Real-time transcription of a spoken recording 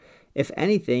If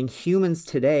anything, humans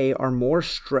today are more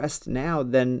stressed now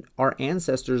than our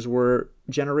ancestors were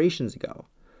generations ago.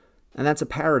 And that's a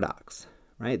paradox,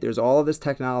 right? There's all of this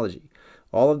technology.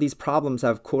 All of these problems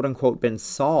have quote unquote been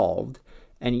solved,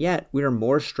 and yet we are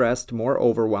more stressed, more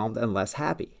overwhelmed, and less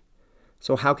happy.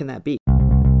 So how can that be?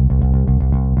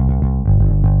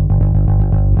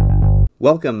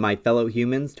 Welcome, my fellow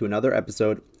humans, to another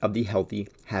episode of the Healthy,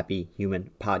 Happy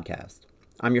Human podcast.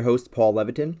 I'm your host, Paul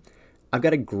Levitin. I've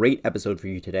got a great episode for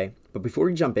you today, but before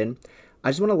we jump in, I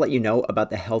just want to let you know about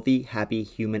the Healthy, Happy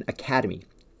Human Academy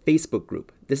Facebook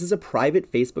group. This is a private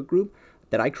Facebook group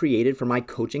that I created for my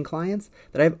coaching clients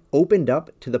that I've opened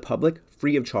up to the public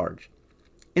free of charge.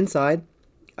 Inside,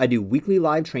 I do weekly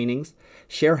live trainings,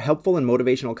 share helpful and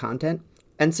motivational content,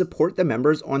 and support the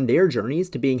members on their journeys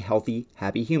to being healthy,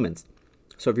 happy humans.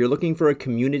 So if you're looking for a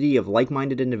community of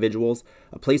like-minded individuals,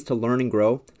 a place to learn and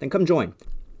grow, then come join.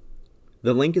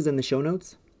 The link is in the show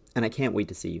notes, and I can't wait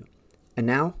to see you. And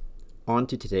now, on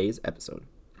to today's episode.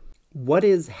 What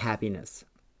is happiness?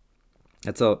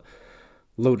 That's a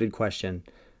loaded question.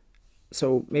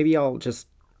 So maybe I'll just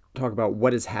talk about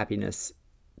what is happiness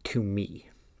to me.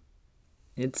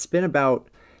 It's been about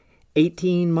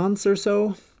 18 months or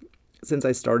so since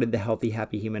I started the Healthy,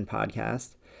 Happy Human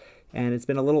podcast. And it's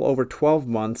been a little over 12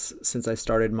 months since I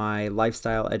started my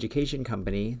lifestyle education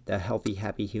company, the Healthy,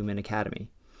 Happy Human Academy.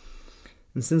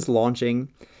 And since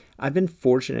launching, I've been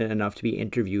fortunate enough to be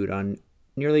interviewed on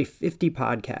nearly 50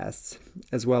 podcasts,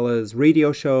 as well as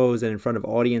radio shows and in front of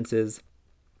audiences,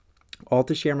 all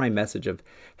to share my message of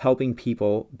helping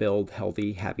people build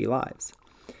healthy, happy lives.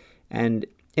 And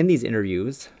in these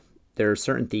interviews, there are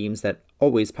certain themes that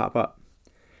always pop up.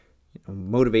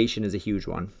 Motivation is a huge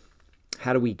one.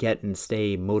 How do we get and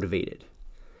stay motivated?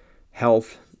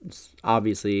 Health is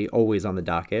obviously always on the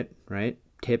docket, right?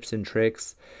 Tips and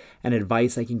tricks and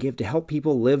advice I can give to help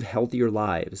people live healthier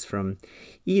lives, from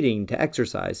eating to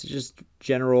exercise to just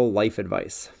general life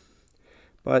advice.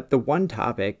 But the one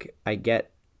topic I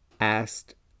get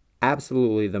asked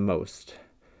absolutely the most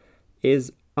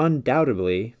is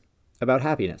undoubtedly about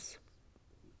happiness.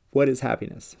 What is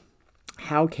happiness?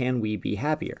 How can we be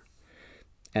happier?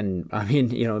 And I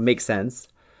mean, it makes sense.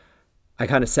 I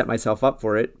kind of set myself up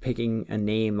for it, picking a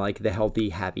name like the Healthy,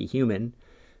 Happy Human.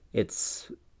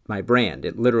 It's my brand.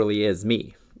 It literally is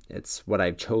me. It's what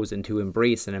I've chosen to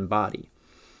embrace and embody.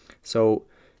 So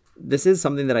this is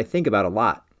something that I think about a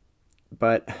lot,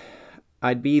 but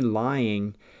I'd be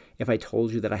lying if I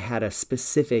told you that I had a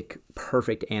specific,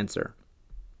 perfect answer.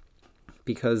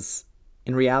 Because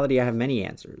in reality, I have many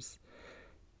answers.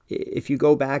 If you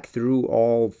go back through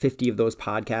all 50 of those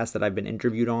podcasts that I've been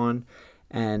interviewed on,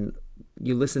 and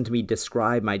you listen to me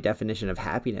describe my definition of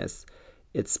happiness,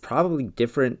 it's probably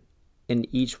different in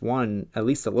each one, at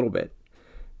least a little bit.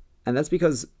 And that's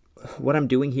because what I'm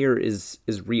doing here is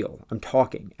real. I'm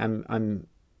talking. I'm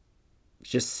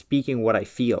just speaking what I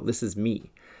feel. This is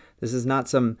me. This is not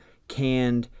some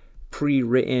canned,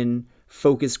 pre-written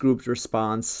focus group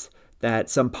response that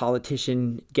some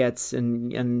politician gets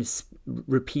and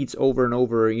repeats over and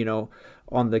over,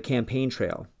 on the campaign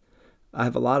trail. I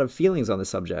have a lot of feelings on the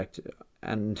subject,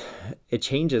 and it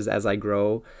changes as I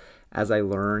grow, as I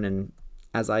learn, and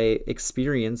as I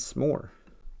experience more.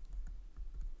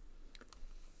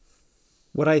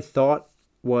 What I thought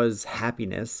was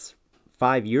happiness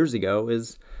 5 years ago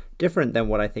is different than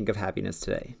what I think of happiness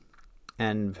today.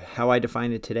 And how I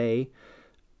define it today,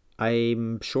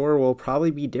 I'm sure will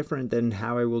probably be different than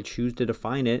how I will choose to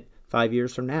define it 5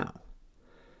 years from now.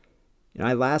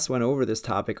 I last went over this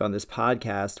topic on this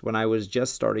podcast when I was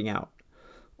just starting out,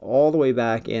 all the way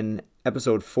back in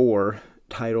episode 4,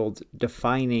 titled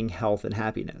Defining Health and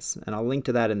Happiness. And I'll link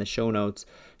to that in the show notes.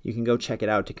 You can go check it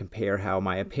out to compare how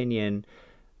my opinion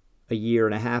a year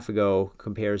and a half ago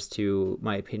compares to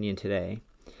my opinion today.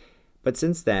 But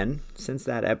since then, since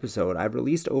that episode, I've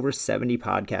released over 70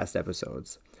 podcast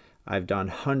episodes. I've done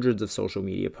hundreds of social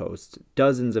media posts,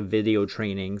 dozens of video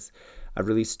trainings. I've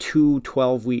released 2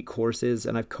 12-week courses,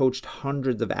 and I've coached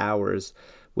hundreds of hours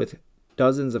with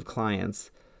dozens of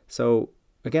clients. So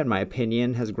again, my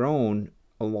opinion has grown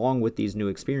along with these new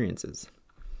experiences.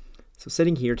 So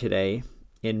sitting here today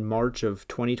in March of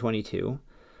 2022,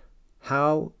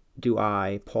 how do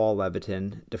I, Paul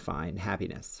Levitin, define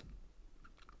happiness?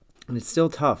 And it's still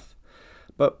tough,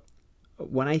 but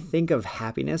when I think of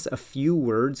happiness, a few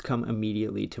words come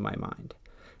immediately to my mind.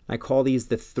 I call these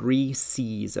the 3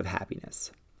 C's of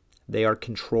happiness. They are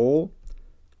control,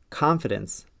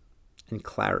 confidence, and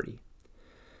clarity.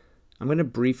 I'm going to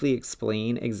briefly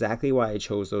explain exactly why I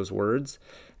chose those words,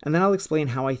 and then I'll explain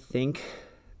how I think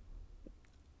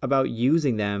about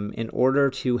using them in order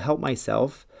to help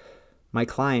myself my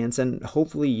clients and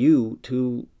hopefully you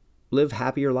to live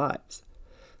happier lives.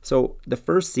 So the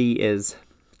first C is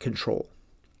control.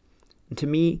 And to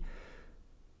me,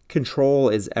 control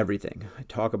is everything. I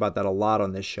talk about that a lot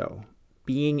on this show.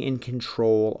 Being in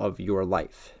control of your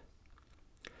life.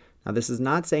 Now, this is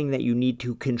not saying that you need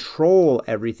to control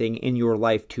everything in your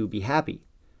life to be happy,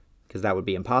 because that would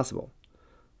be impossible,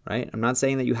 right? I'm not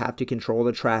saying that you have to control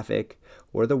the traffic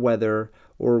or the weather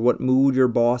or what mood your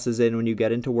boss is in when you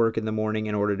get into work in the morning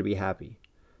in order to be happy.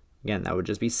 Again, that would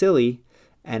just be silly,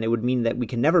 and it would mean that we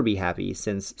can never be happy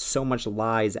since so much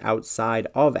lies outside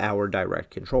of our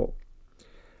direct control.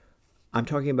 I'm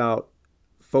talking about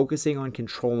focusing on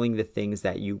controlling the things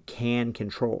that you can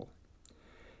control.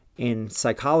 In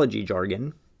psychology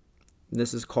jargon,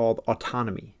 this is called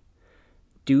autonomy.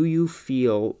 Do you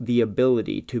feel the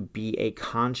ability to be a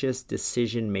conscious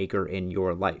decision maker in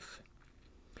your life?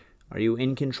 Are you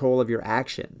in control of your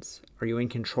actions? Are you in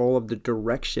control of the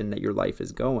direction that your life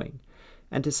is going?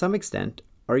 And to some extent,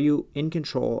 are you in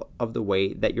control of the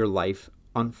way that your life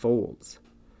unfolds?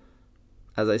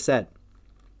 As I said,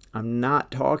 I'm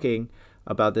not talking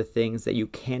about the things that you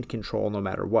can't control no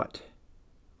matter what,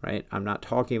 right? I'm not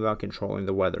talking about controlling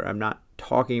the weather. I'm not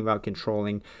talking about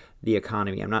controlling the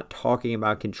economy. I'm not talking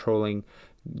about controlling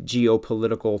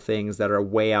geopolitical things that are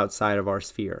way outside of our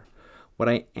sphere. What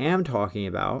I am talking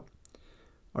about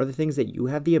are the things that you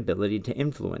have the ability to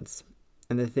influence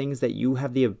and the things that you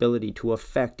have the ability to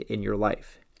affect in your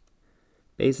life.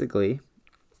 Basically,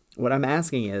 what I'm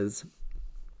asking is,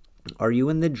 are you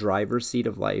in the driver's seat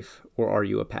of life or are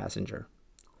you a passenger?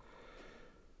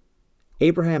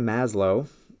 Abraham Maslow,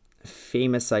 a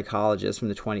famous psychologist from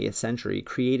the 20th century,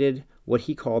 created what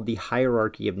he called the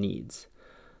hierarchy of needs,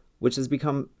 which has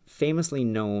become famously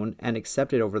known and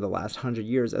accepted over the last 100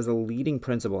 years as a leading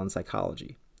principle in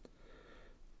psychology.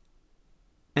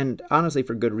 And honestly,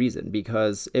 for good reason,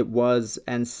 because it was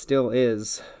and still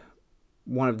is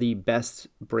one of the best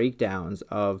breakdowns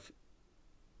of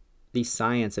the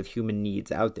science of human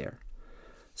needs out there.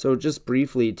 So just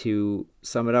briefly to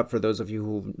sum it up for those of you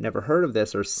who've never heard of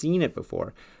this or seen it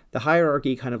before, the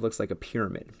hierarchy kind of looks like a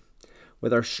pyramid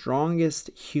with our strongest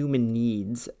human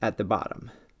needs at the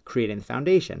bottom, creating the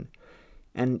foundation.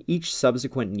 And each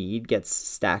subsequent need gets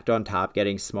stacked on top,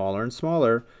 getting smaller and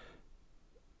smaller,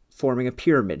 forming a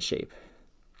pyramid shape.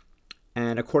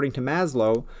 And according to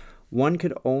Maslow, one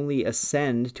could only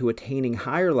ascend to attaining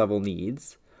higher level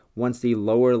needs once the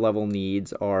lower level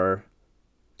needs are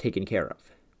taken care of.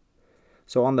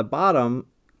 So on the bottom,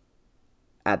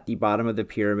 at the bottom of the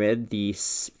pyramid, the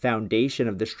foundation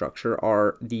of the structure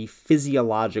are the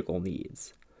physiological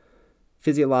needs.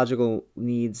 Physiological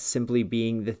needs simply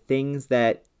being the things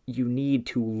that you need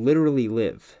to literally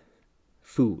live.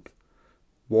 Food,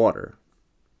 water,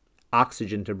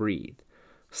 oxygen to breathe,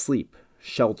 sleep,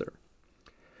 shelter.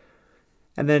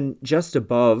 And then just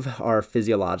above our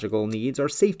physiological needs are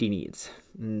safety needs.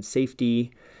 And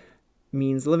safety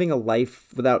means living a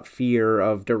life without fear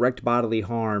of direct bodily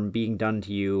harm being done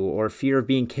to you, or fear of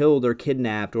being killed or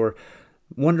kidnapped, or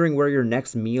wondering where your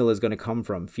next meal is going to come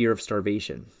from, fear of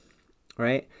starvation,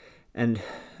 right? And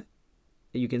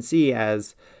you can see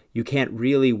as you can't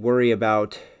really worry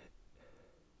about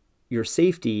your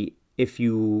safety if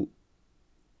you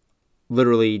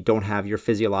literally don't have your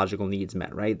physiological needs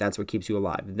met, right? That's what keeps you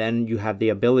alive. Then you have the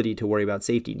ability to worry about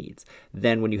safety needs.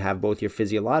 Then when you have both your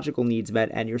physiological needs met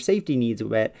and your safety needs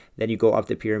met, then you go up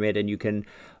the pyramid and you can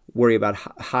worry about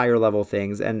higher level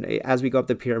things. And as we go up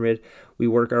the pyramid, we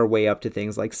work our way up to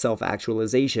things like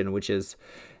self-actualization, which is,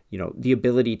 the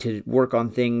ability to work on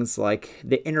things like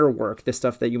the inner work, the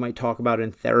stuff that you might talk about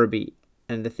in therapy,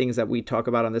 and the things that we talk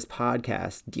about on this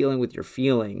podcast, dealing with your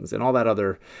feelings and all that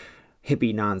other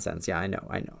hippie nonsense. Yeah, I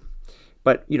know.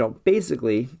 But,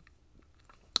 basically,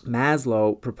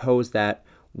 Maslow proposed that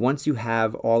once you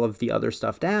have all of the other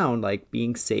stuff down, like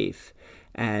being safe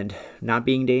and not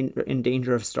being in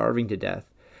danger of starving to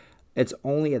death, it's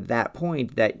only at that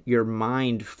point that your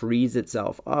mind frees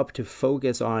itself up to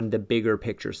focus on the bigger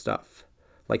picture stuff,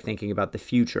 like thinking about the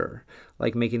future,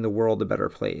 like making the world a better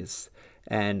place,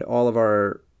 and all of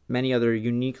our many other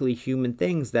uniquely human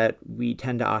things that we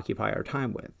tend to occupy our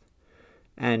time with.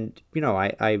 And,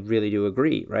 I really do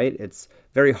agree, right? It's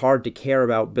very hard to care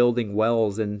about building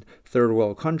wells in third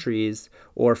world countries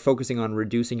or focusing on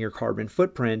reducing your carbon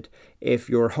footprint if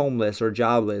you're homeless or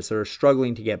jobless or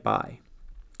struggling to get by.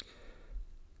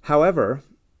 However,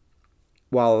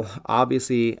 while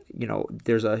obviously,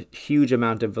 there's a huge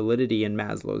amount of validity in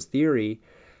Maslow's theory,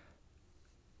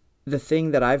 the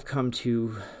thing that I've come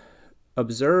to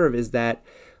observe is that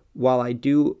while I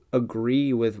do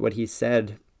agree with what he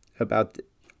said about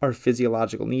our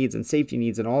physiological needs and safety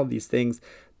needs and all of these things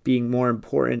being more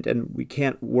important, and we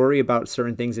can't worry about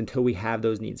certain things until we have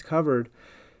those needs covered.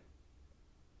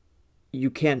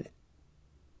 You can't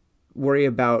worry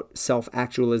about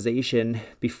self-actualization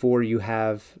before you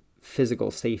have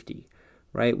physical safety,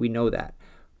 right? We know that.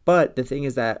 But the thing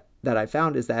is that I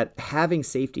found is that having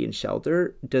safety and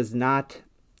shelter does not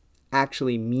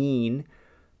actually mean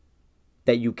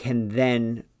that you can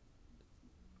then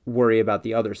worry about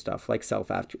the other stuff like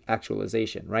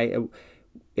self-actualization, right?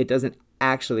 It doesn't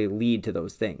actually lead to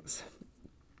those things,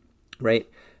 right?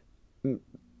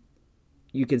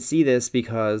 You can see this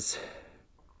because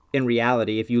in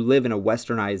reality, if you live in a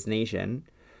westernized nation,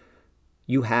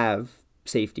 you have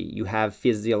safety. You have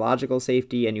physiological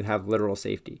safety and you have literal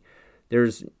safety.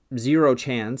 There's zero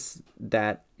chance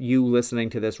that you listening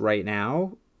to this right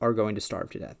now are going to starve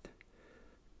to death.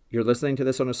 You're listening to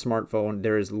this on a smartphone.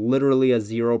 There is literally a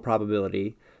zero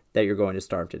probability that you're going to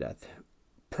starve to death.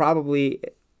 Probably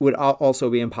would also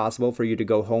be impossible for you to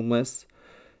go homeless.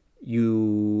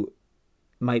 You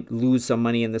might lose some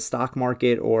money in the stock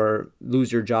market or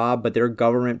lose your job, but there are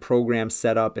government programs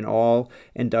set up in all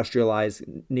industrialized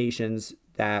nations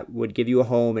that would give you a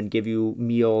home and give you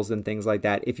meals and things like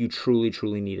that if you truly,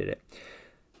 truly needed it.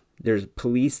 There's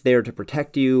police there to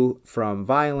protect you from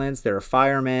violence. There are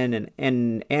firemen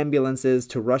and ambulances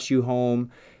to rush you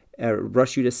home,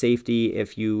 rush you to safety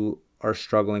if you are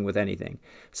struggling with anything.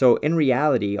 So in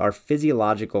reality, our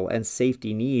physiological and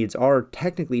safety needs are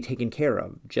technically taken care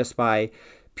of just by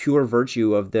pure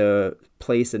virtue of the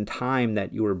place and time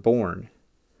that you were born.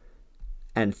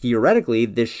 And theoretically,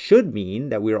 this should mean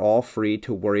that we're all free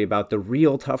to worry about the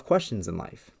real tough questions in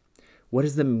life. What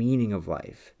is the meaning of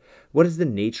life? What is the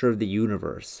nature of the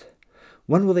universe?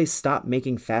 When will they stop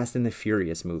making Fast and the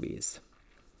Furious movies?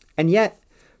 And yet,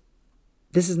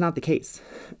 this is not the case.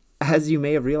 As you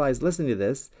may have realized listening to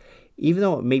this, even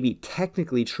though it may be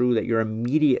technically true that your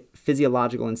immediate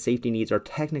physiological and safety needs are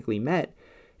technically met,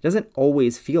 it doesn't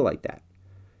always feel like that.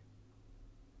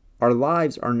 Our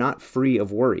lives are not free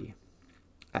of worry.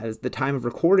 At the time of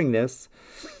recording this,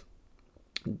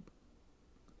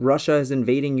 Russia is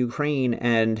invading Ukraine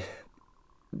and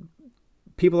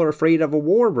people are afraid of a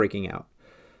war breaking out.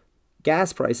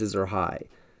 Gas prices are high.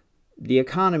 The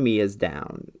economy is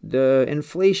down. The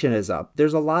inflation is up.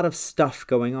 There's a lot of stuff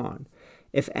going on.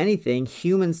 If anything,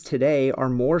 humans today are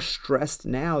more stressed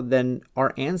now than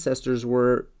our ancestors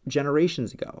were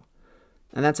generations ago.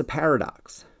 And that's a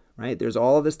paradox, right? There's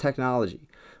all of this technology.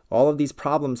 All of these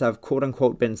problems have quote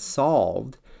unquote been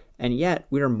solved, and yet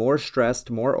we are more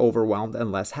stressed, more overwhelmed,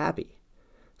 and less happy.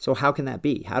 So how can that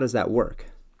be? How does that work?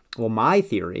 Well, my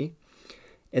theory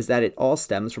is that it all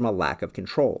stems from a lack of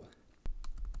control.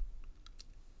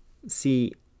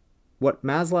 See, what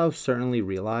Maslow certainly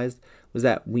realized was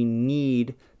that we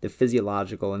need the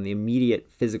physiological and the immediate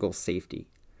physical safety.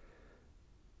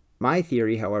 My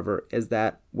theory, however, is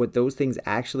that what those things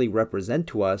actually represent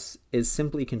to us is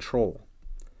simply control.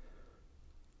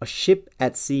 A ship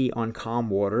at sea on calm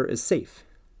water is safe.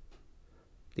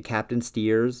 The captain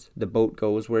steers, the boat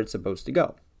goes where it's supposed to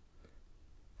go.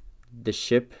 The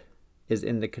ship is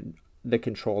in the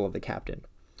control of the captain.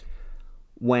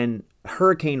 When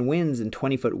hurricane winds and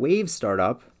 20-foot waves start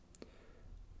up,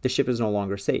 the ship is no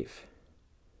longer safe.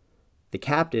 The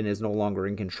captain is no longer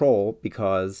in control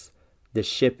because the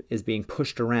ship is being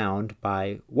pushed around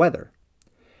by weather.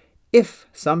 If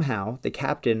somehow the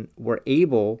captain were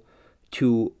able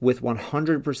to, with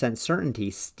 100% certainty,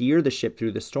 steer the ship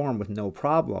through the storm with no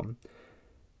problem,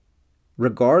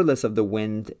 regardless of the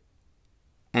wind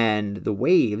and the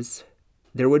waves,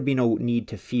 there would be no need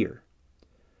to fear.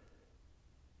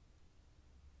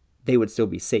 They would still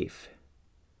be safe.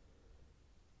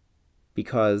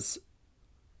 Because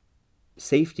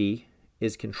safety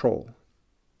is control.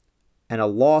 And a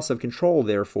loss of control,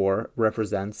 therefore,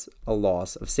 represents a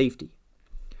loss of safety.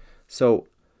 So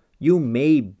you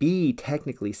may be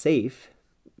technically safe,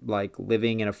 like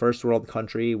living in a first world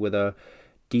country with a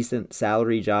decent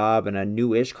salary job and a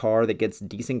new-ish car that gets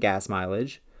decent gas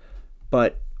mileage.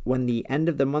 But when the end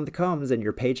of the month comes and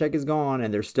your paycheck is gone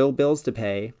and there's still bills to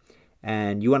pay,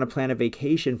 and you want to plan a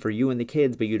vacation for you and the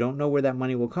kids, but you don't know where that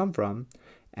money will come from,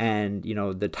 and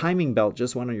the timing belt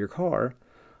just went on your car,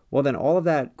 well then all of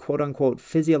that quote-unquote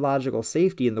physiological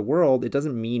safety in the world, it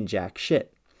doesn't mean jack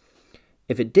shit.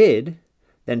 If it did,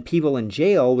 then people in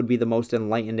jail would be the most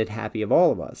enlightened and happy of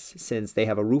all of us, since they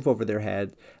have a roof over their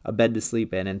head, a bed to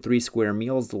sleep in, and 3 square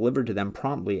meals delivered to them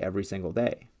promptly every single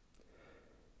day.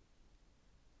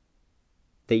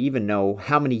 They even know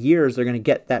how many years they're going to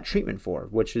get that treatment for,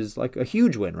 which is like a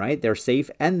huge win, right? They're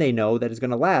safe and they know that it's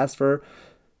going to last for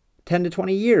 10 to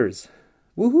 20 years.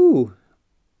 Woohoo!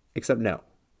 Except no,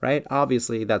 right?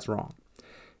 Obviously, that's wrong.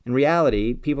 In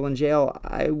reality, people in jail,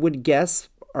 I would guess,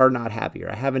 are not happier.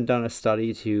 I haven't done a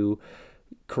study to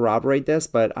corroborate this,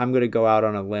 but I'm going to go out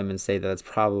on a limb and say that that's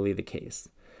probably the case.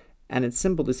 And it's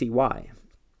simple to see why.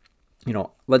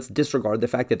 Let's disregard the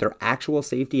fact that their actual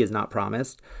safety is not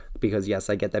promised, because yes,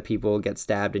 I get that people get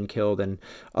stabbed and killed and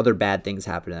other bad things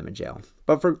happen to them in jail.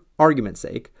 But for argument's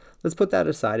sake, let's put that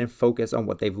aside and focus on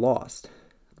what they've lost.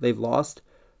 They've lost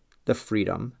the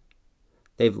freedom.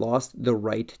 They've lost the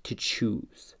right to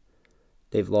choose.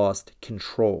 They've lost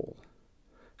control.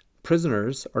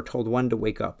 Prisoners are told when to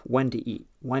wake up, when to eat,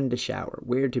 when to shower,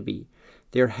 where to be.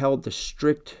 They're held to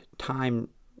strict time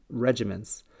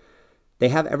regimens. They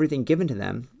have everything given to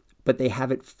them, but they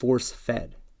have it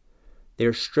force-fed. They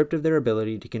are stripped of their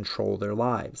ability to control their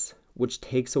lives, which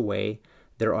takes away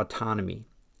their autonomy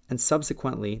and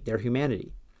subsequently their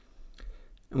humanity.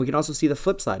 And we can also see the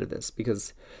flip side of this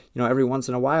because, every once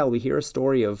in a while we hear a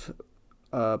story of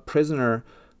a prisoner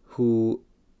who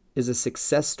is a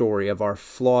success story of our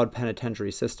flawed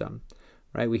penitentiary system,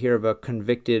 right? We hear of a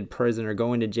convicted prisoner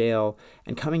going to jail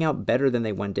and coming out better than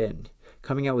they went in,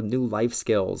 coming out with new life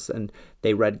skills, and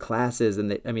they read classes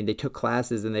and they took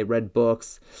classes and they read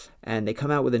books and they come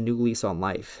out with a new lease on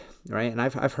life, right? And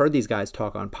I've heard these guys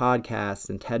talk on podcasts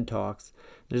and TED Talks.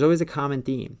 There's always a common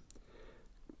theme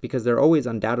because they're always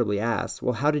undoubtedly asked,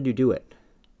 well, how did you do it?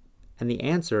 And the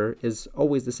answer is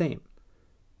always the same.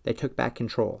 They took back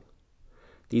control.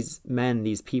 These men,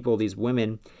 these people, these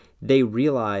women, they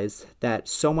realized that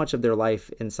so much of their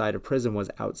life inside of prison was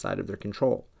outside of their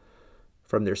control.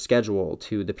 From their schedule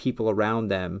to the people around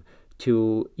them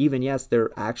to even, yes, their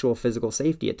actual physical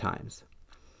safety at times.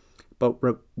 But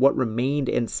what remained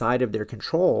inside of their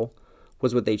control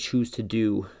was what they choose to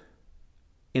do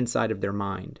inside of their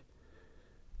mind,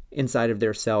 inside of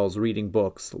their cells, reading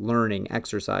books, learning,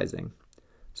 exercising.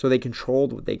 So they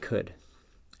controlled what they could.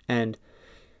 And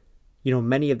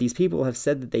many of these people have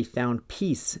said that they found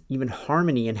peace, even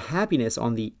harmony and happiness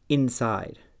on the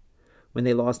inside. When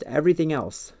they lost everything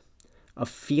else, a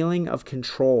feeling of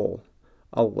control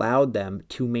allowed them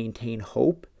to maintain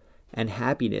hope and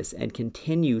happiness and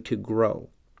continue to grow.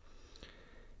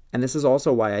 And this is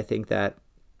also why I think that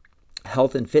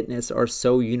health and fitness are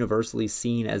so universally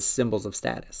seen as symbols of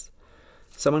status.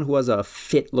 Someone who has a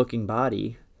fit-looking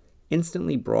body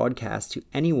instantly broadcasts to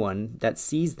anyone that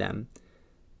sees them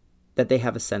that they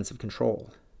have a sense of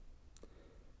control,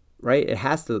 right? It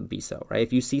has to be so, right?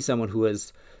 If you see someone who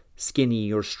is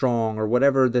skinny or strong or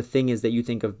whatever the thing is that you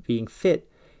think of being fit,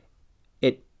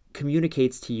 it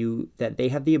communicates to you that they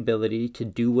have the ability to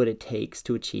do what it takes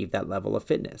to achieve that level of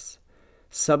fitness.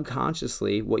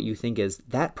 Subconsciously, what you think is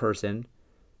that person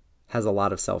has a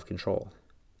lot of self-control.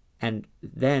 And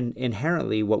then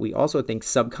inherently, what we also think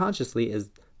subconsciously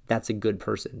is that's a good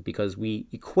person because we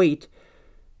equate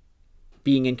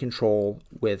being in control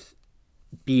with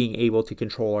being able to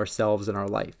control ourselves and our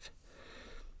life.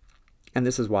 And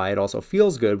this is why it also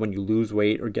feels good when you lose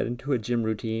weight or get into a gym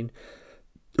routine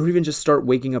or even just start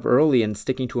waking up early and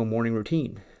sticking to a morning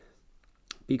routine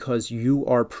because you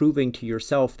are proving to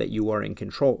yourself that you are in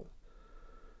control,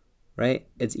 right?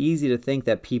 It's easy to think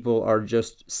that people are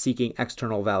just seeking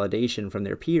external validation from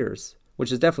their peers,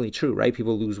 which is definitely true, right?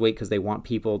 People lose weight because they want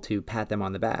people to pat them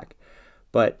on the back.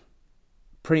 But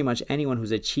pretty much anyone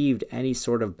who's achieved any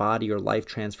sort of body or life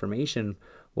transformation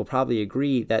will probably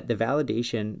agree that the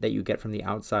validation that you get from the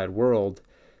outside world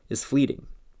is fleeting.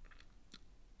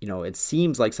 It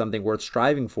seems like something worth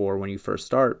striving for when you first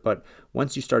start, but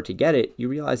once you start to get it, you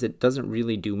realize it doesn't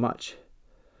really do much.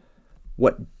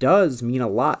 What does mean a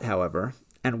lot, however,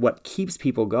 and what keeps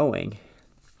people going,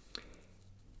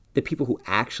 the people who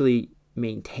actually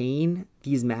maintain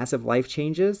these massive life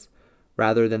changes,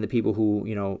 rather than the people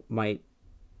who, might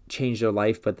change their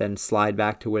life but then slide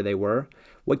back to where they were,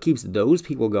 what keeps those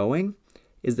people going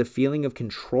is the feeling of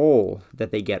control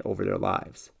that they get over their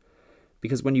lives.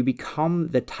 Because when you become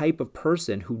the type of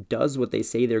person who does what they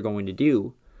say they're going to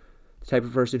do, the type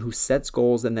of person who sets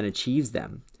goals and then achieves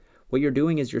them, what you're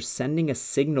doing is you're sending a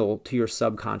signal to your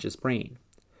subconscious brain,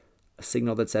 a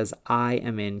signal that says, I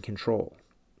am in control.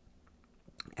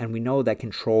 And we know that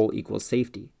control equals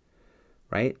safety,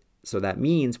 right? So that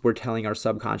means we're telling our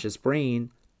subconscious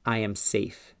brain, I am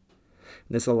safe.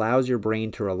 And this allows your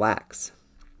brain to relax.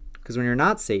 Because when you're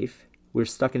not safe, we're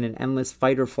stuck in an endless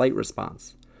fight or flight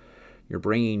response. Your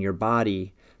brain, your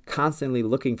body, constantly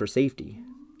looking for safety.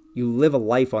 You live a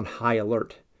life on high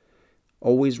alert,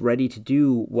 always ready to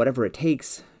do whatever it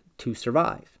takes to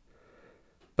survive.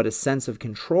 But a sense of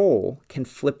control can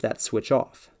flip that switch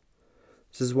off.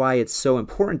 This is why it's so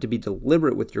important to be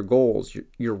deliberate with your goals,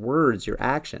 your words, your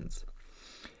actions.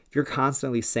 If you're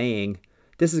constantly saying,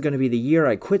 this is going to be the year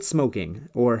I quit smoking,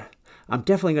 or I'm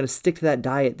definitely going to stick to that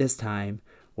diet this time,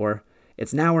 or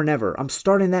it's now or never, I'm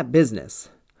starting that business,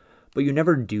 but you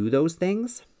never do those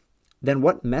things, then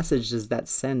what message does that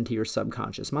send to your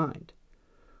subconscious mind?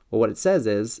 Well, what it says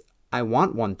is, I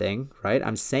want one thing, right?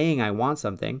 I'm saying I want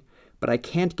something, but I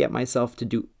can't get myself to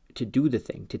do the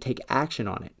thing, to take action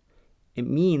on it. It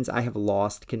means I have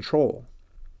lost control.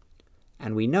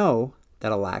 And we know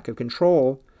that a lack of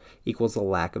control equals a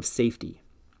lack of safety.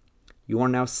 You are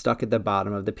now stuck at the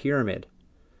bottom of the pyramid,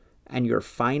 and your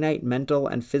finite mental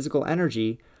and physical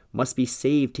energy must be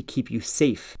saved to keep you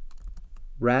safe,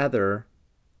 rather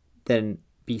than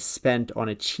be spent on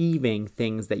achieving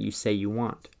things that you say you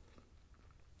want.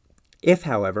 If,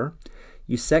 however,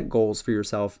 you set goals for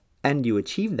yourself and you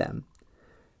achieve them,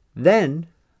 then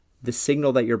the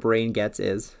signal that your brain gets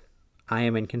is, I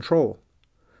am in control.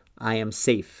 I am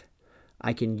safe.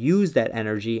 I can use that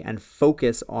energy and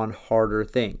focus on harder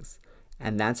things.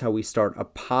 And that's how we start a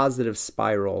positive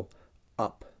spiral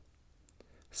up.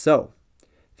 So,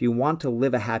 if you want to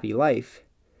live a happy life,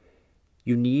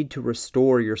 you need to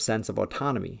restore your sense of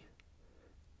autonomy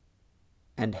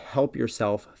and help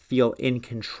yourself feel in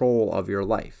control of your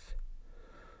life.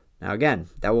 Now again,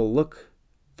 that will look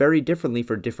very differently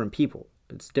for different people.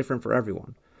 It's different for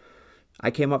everyone.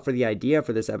 I came up for the idea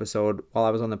for this episode while I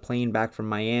was on the plane back from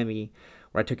Miami,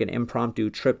 where I took an impromptu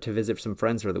trip to visit some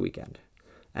friends for the weekend.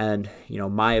 And,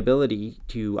 my ability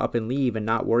to up and leave and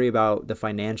not worry about the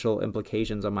financial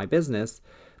implications of my business,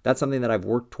 that's something that I've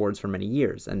worked towards for many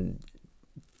years. And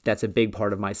that's a big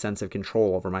part of my sense of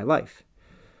control over my life.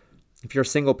 If you're a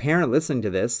single parent listening to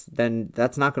this, then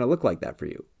that's not going to look like that for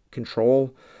you.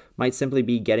 Control might simply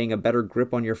be getting a better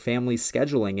grip on your family's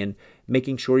scheduling and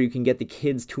making sure you can get the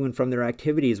kids to and from their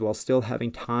activities while still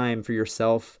having time for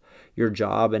yourself, your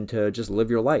job, and to just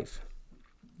live your life.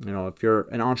 If you're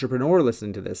an entrepreneur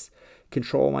listening to this,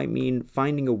 control might mean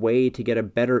finding a way to get a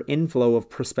better inflow of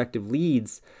prospective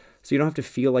leads so you don't have to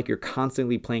feel like you're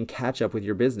constantly playing catch up with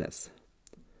your business.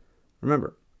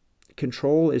 Remember,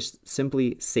 control is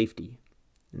simply safety,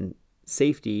 and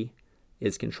safety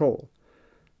is control.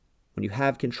 When you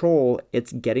have control,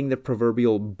 it's getting the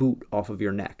proverbial boot off of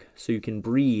your neck so you can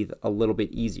breathe a little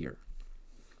bit easier.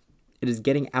 It is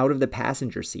getting out of the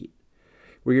passenger seat,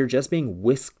 where you're just being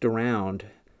whisked around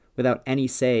without any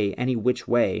say, any which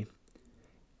way,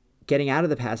 getting out of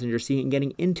the passenger seat and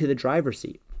getting into the driver's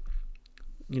seat.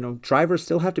 Drivers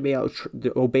still have to be able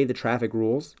to obey the traffic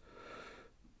rules.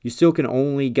 You still can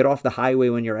only get off the highway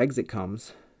when your exit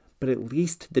comes, but at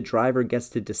least the driver gets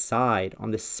to decide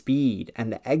on the speed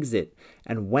and the exit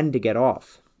and when to get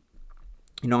off.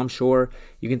 I'm sure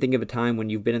you can think of a time when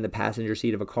you've been in the passenger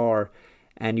seat of a car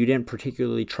and you didn't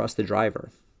particularly trust the driver.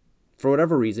 For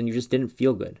whatever reason, you just didn't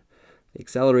feel good. They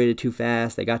accelerated too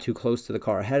fast, they got too close to the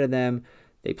car ahead of them,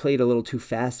 they played a little too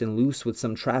fast and loose with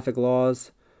some traffic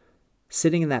laws.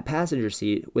 Sitting in that passenger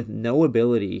seat with no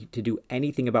ability to do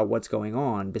anything about what's going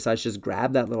on besides just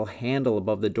grab that little handle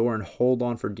above the door and hold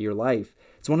on for dear life,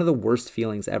 it's one of the worst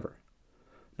feelings ever.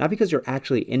 Not because you're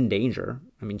actually in danger.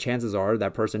 Chances are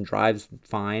that person drives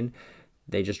fine.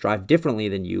 They just drive differently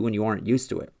than you and you aren't used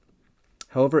to it.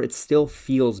 However, it still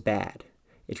feels bad.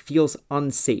 It feels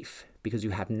unsafe because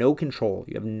you have no control.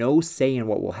 You have no say in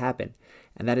what will happen.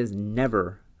 And that is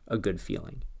never a good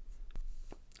feeling.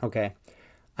 Okay.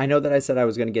 I know that I said I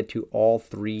was going to get to all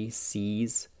 3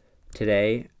 C's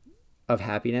today of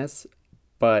happiness,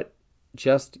 but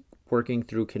just working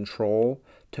through control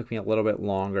took me a little bit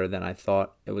longer than I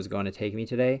thought it was going to take me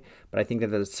today. But I think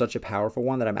that is such a powerful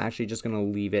one that I'm actually just going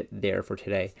to leave it there for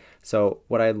today. So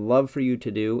what I'd love for you to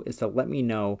do is to let me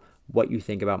know what you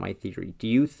think about my theory. Do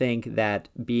you think that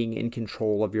being in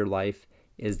control of your life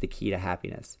is the key to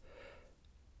happiness?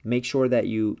 Make sure that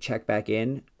you check back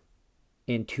in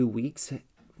 2 weeks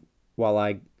while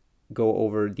I go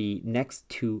over the next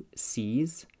 2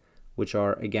 C's, which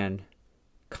are, again,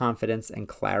 confidence and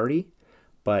clarity.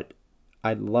 But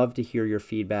I'd love to hear your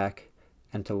feedback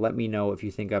and to let me know if you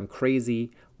think I'm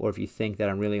crazy or if you think that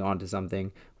I'm really onto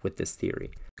something with this theory.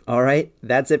 All right,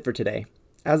 that's it for today.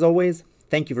 As always,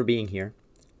 thank you for being here.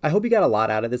 I hope you got a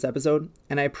lot out of this episode,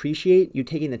 and I appreciate you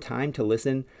taking the time to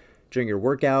listen during your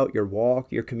workout, your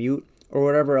walk, your commute, or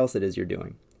whatever else it is you're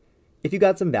doing. If you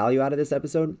got some value out of this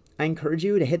episode, I encourage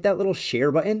you to hit that little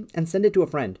share button and send it to a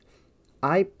friend.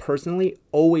 I personally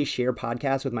always share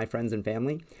podcasts with my friends and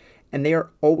family, and they are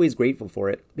always grateful for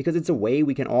it because it's a way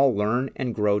we can all learn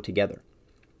and grow together.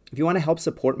 If you want to help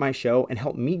support my show and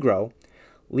help me grow,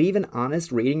 leave an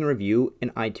honest rating and review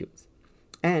in iTunes.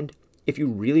 And If you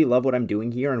really love what I'm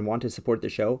doing here and want to support the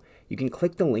show, you can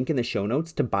click the link in the show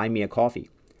notes to buy me a coffee.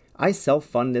 I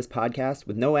self-fund this podcast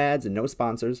with no ads and no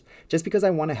sponsors just because I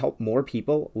want to help more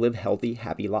people live healthy,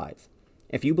 happy lives.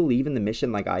 If you believe in the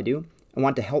mission like I do and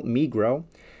want to help me grow,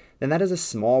 then that is a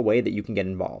small way that you can get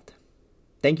involved.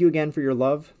 Thank you again for your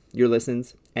love, your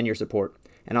listens, and your support,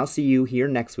 and I'll see you here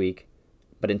next week.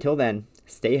 But until then,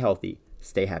 stay healthy,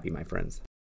 stay happy, my friends.